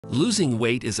Losing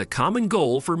weight is a common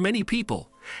goal for many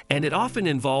people, and it often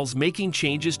involves making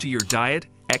changes to your diet,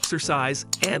 exercise,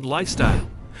 and lifestyle.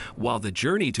 While the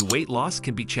journey to weight loss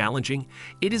can be challenging,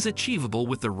 it is achievable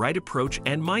with the right approach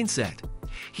and mindset.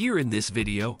 Here in this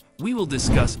video, we will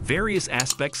discuss various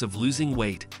aspects of losing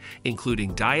weight,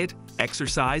 including diet,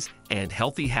 exercise, and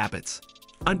healthy habits.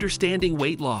 Understanding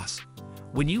weight loss.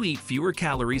 When you eat fewer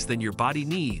calories than your body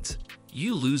needs,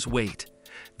 you lose weight.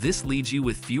 This leaves you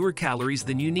with fewer calories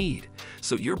than you need,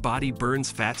 so your body burns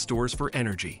fat stores for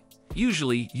energy.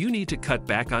 Usually, you need to cut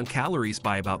back on calories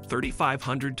by about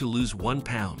 3,500 to lose 1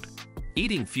 pound.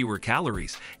 Eating fewer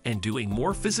calories and doing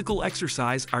more physical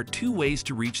exercise are two ways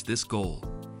to reach this goal.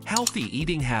 Healthy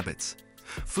eating habits.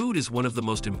 Food is one of the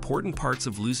most important parts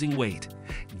of losing weight.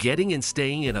 Getting and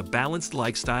staying in a balanced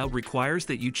lifestyle requires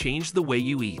that you change the way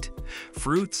you eat.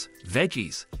 Fruits,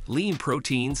 veggies, lean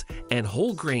proteins, and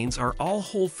whole grains are all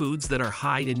whole foods that are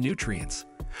high in nutrients.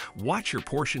 Watch your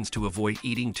portions to avoid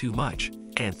eating too much,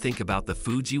 and think about the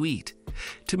foods you eat.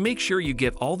 To make sure you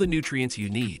get all the nutrients you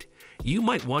need, you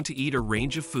might want to eat a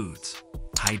range of foods.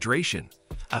 Hydration.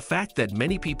 A fact that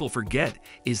many people forget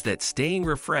is that staying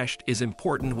refreshed is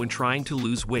important when trying to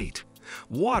lose weight.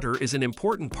 Water is an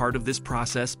important part of this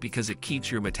process because it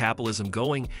keeps your metabolism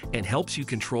going and helps you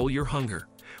control your hunger,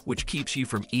 which keeps you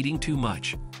from eating too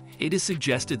much. It is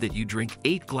suggested that you drink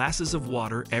 8 glasses of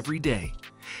water every day.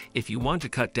 If you want to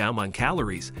cut down on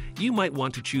calories, you might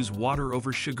want to choose water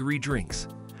over sugary drinks.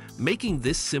 Making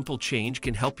this simple change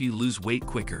can help you lose weight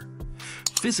quicker.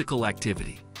 Physical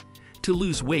activity. To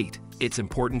lose weight, it's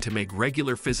important to make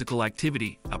regular physical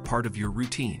activity a part of your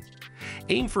routine.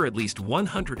 Aim for at least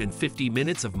 150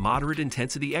 minutes of moderate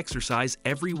intensity exercise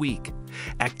every week.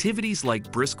 Activities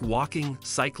like brisk walking,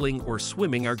 cycling, or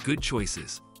swimming are good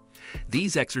choices.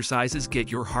 These exercises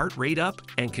get your heart rate up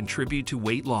and contribute to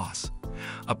weight loss.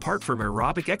 Apart from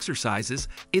aerobic exercises,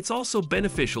 it's also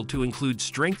beneficial to include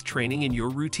strength training in your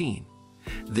routine.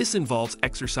 This involves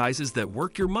exercises that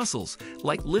work your muscles,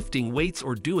 like lifting weights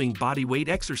or doing body weight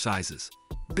exercises.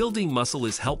 Building muscle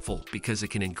is helpful because it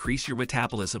can increase your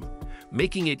metabolism,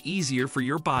 making it easier for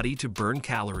your body to burn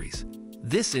calories.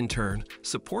 This, in turn,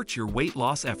 supports your weight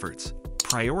loss efforts.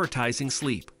 Prioritizing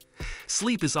sleep.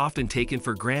 Sleep is often taken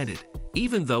for granted,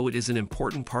 even though it is an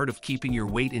important part of keeping your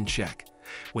weight in check.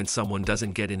 When someone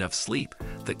doesn't get enough sleep,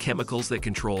 the chemicals that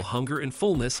control hunger and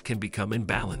fullness can become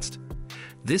imbalanced.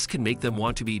 This can make them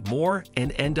want to eat more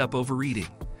and end up overeating.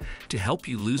 To help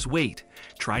you lose weight,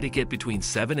 try to get between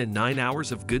 7 and 9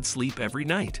 hours of good sleep every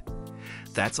night.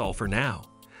 That's all for now.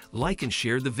 Like and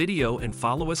share the video and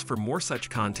follow us for more such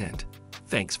content.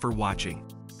 Thanks for watching.